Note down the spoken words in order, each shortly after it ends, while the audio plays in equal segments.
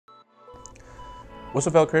What's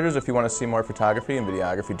up, fellow creators? If you want to see more photography and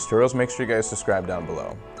videography tutorials, make sure you guys subscribe down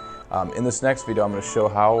below. In this next video, I'm going to show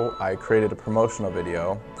how I created a promotional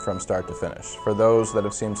video from start to finish. For those that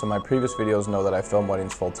have seen some of my previous videos know that I film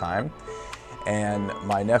weddings full time, and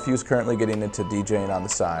my nephew's currently getting into DJing on the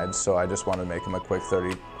side, so I just wanted to make him a quick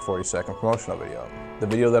 30-40 second promotional video. The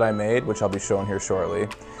video that I made, which I'll be showing here shortly,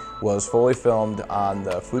 was fully filmed on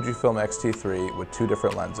the Fuji XT3 with 2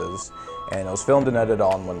 different lenses, and it was filmed and edited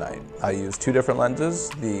all in one night. I used 2 different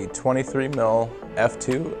lenses, the 23mm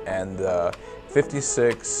f2 and the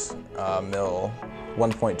 56mm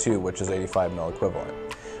 1.2, which is 85mm equivalent.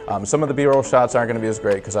 Some of the B-roll shots aren't going to be as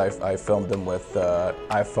great because I filmed them with the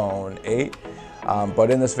iPhone 8,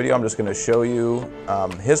 but in this video I'm just going to show you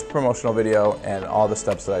his promotional video and all the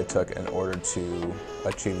steps that I took in order to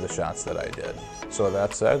achieve the shots that I did. So with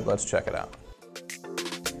that said, let's check it out.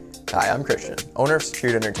 Hi, I'm Christian, owner of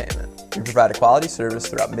Secured Entertainment. We provide a quality service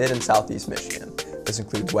throughout Mid and Southeast Michigan. This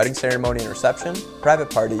includes wedding ceremony and reception, private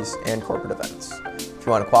parties, and corporate events. If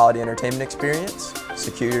you want a quality entertainment experience,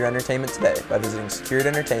 secure your entertainment today by visiting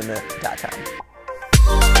securedentertainment.com.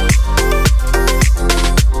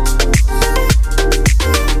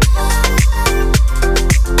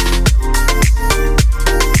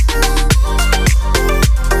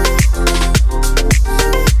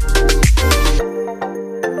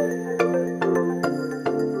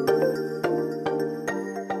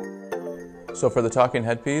 So for the talking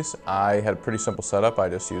headpiece, I had a pretty simple setup. I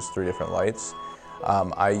just used 3 different lights.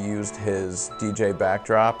 I used his DJ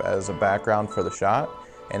backdrop as a background for the shot,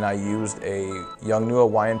 and I used a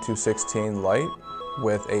Yongnuo YN216 light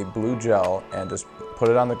with a blue gel and just put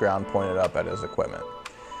it on the ground, pointed up at his equipment.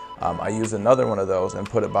 I used another one of those and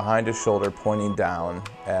put it behind his shoulder, pointing down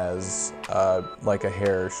as like a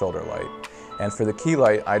hair shoulder light. And for the key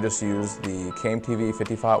light, I just used the KMTV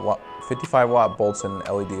 55 watt Boltzmann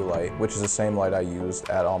LED light, which is the same light I used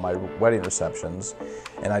at all my wedding receptions.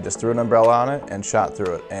 And I just threw an umbrella on it and shot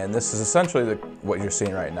through it. And this is essentially what you're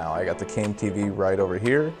seeing right now. I got the KMTV right over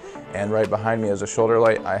here, and right behind me as a shoulder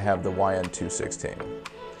light, I have the YN216.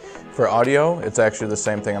 For audio, it's actually the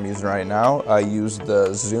same thing I'm using right now. I used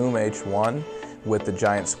the Zoom H1 with the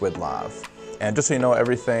giant squid lav. And just so you know,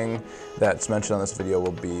 everything that's mentioned on this video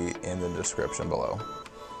will be in the description below.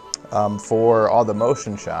 For all the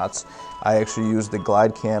motion shots, I actually used the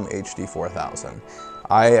GlideCam HD 4000.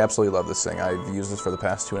 I absolutely love this thing. I've used this for the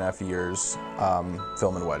past 2.5 years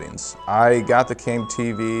filming weddings. I got the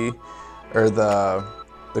KMTV, or the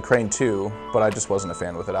Crane 2, but I just wasn't a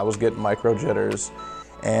fan with it. I was getting micro jitters,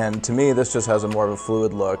 and to me this just has a more of a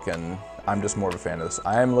fluid look, and I'm just more of a fan of this.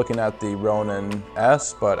 I am looking at the Ronin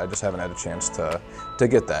S, but I just haven't had a chance to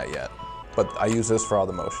get that yet. But I use this for all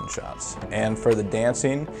the motion shots. And for the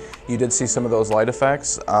dancing, you did see some of those light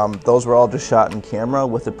effects. Those were all just shot in camera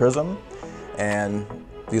with the prism. And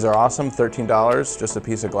these are awesome, $13, just a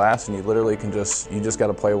piece of glass, and you literally can you just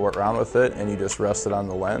gotta play around with it, and you just rest it on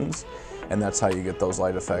the lens. And that's how you get those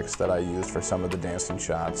light effects that I used for some of the dancing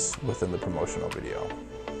shots within the promotional video.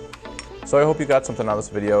 So I hope you got something out of this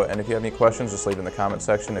video, and if you have any questions, just leave in the comment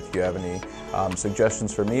section. If you have any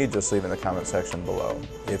suggestions for me, just leave in the comment section below.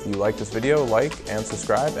 If you like this video, like and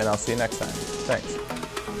subscribe, and I'll see you next time. Thanks.